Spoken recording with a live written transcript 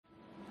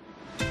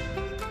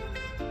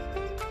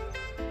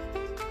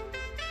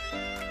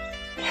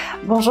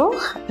Bonjour,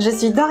 je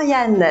suis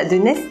Doriane de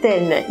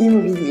Nestenn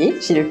Immobilier.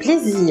 J'ai le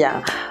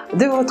plaisir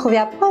de vous retrouver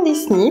à Pointe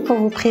pour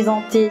vous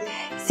présenter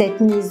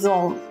cette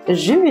maison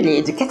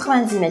jumelée de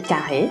 90 mètres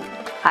carrés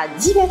à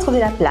 10 mètres de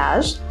la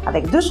plage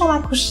avec 2 chambres à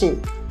coucher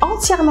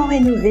entièrement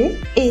rénovées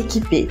et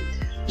équipées.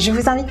 Je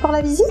vous invite pour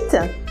la visite.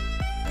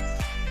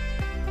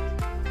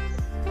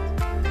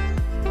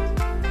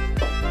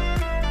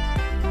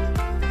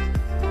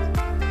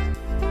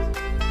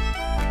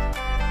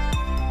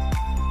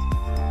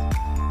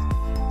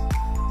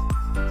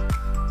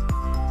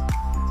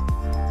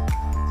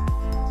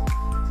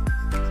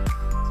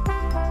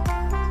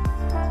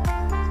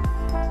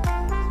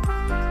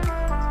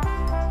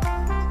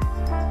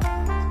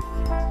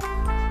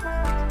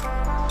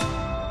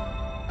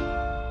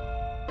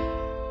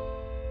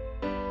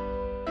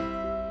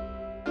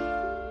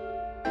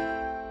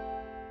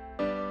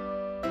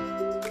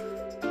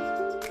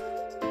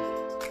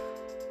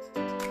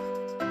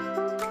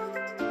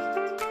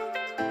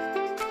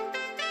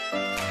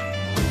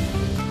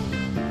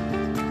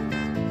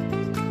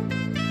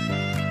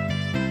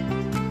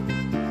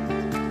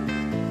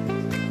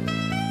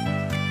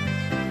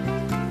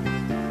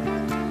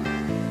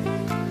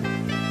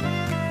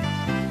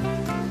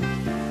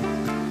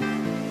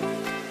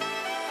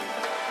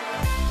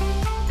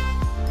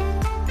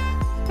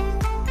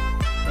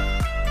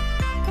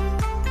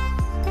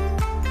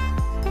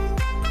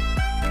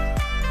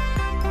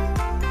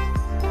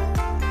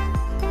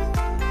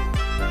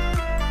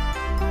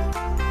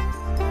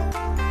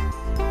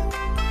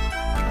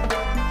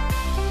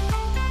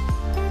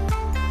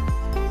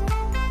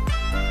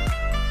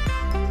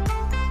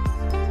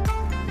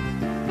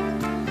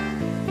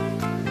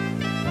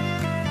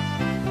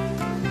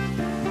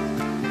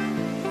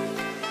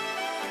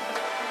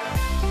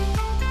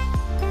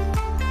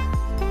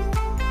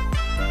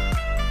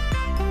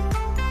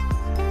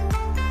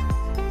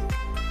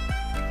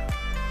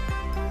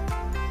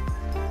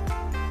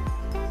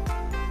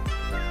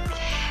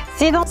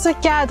 C'est dans ce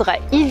cadre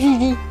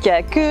idyllique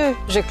que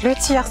je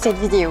clôture cette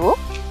vidéo.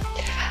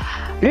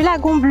 Le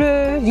lagon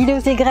bleu, l'île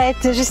aux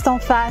aigrettes juste en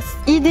face,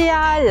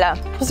 idéal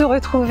pour se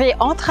retrouver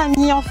entre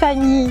amis, en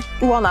famille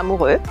ou en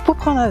amoureux pour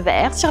prendre un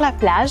verre sur la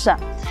plage.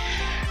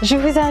 Je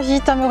vous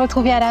invite à me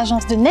retrouver à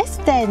l'agence de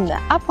Nestenn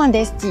à Pointe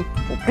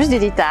pour plus de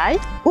détails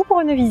ou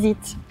pour une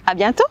visite. À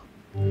bientôt!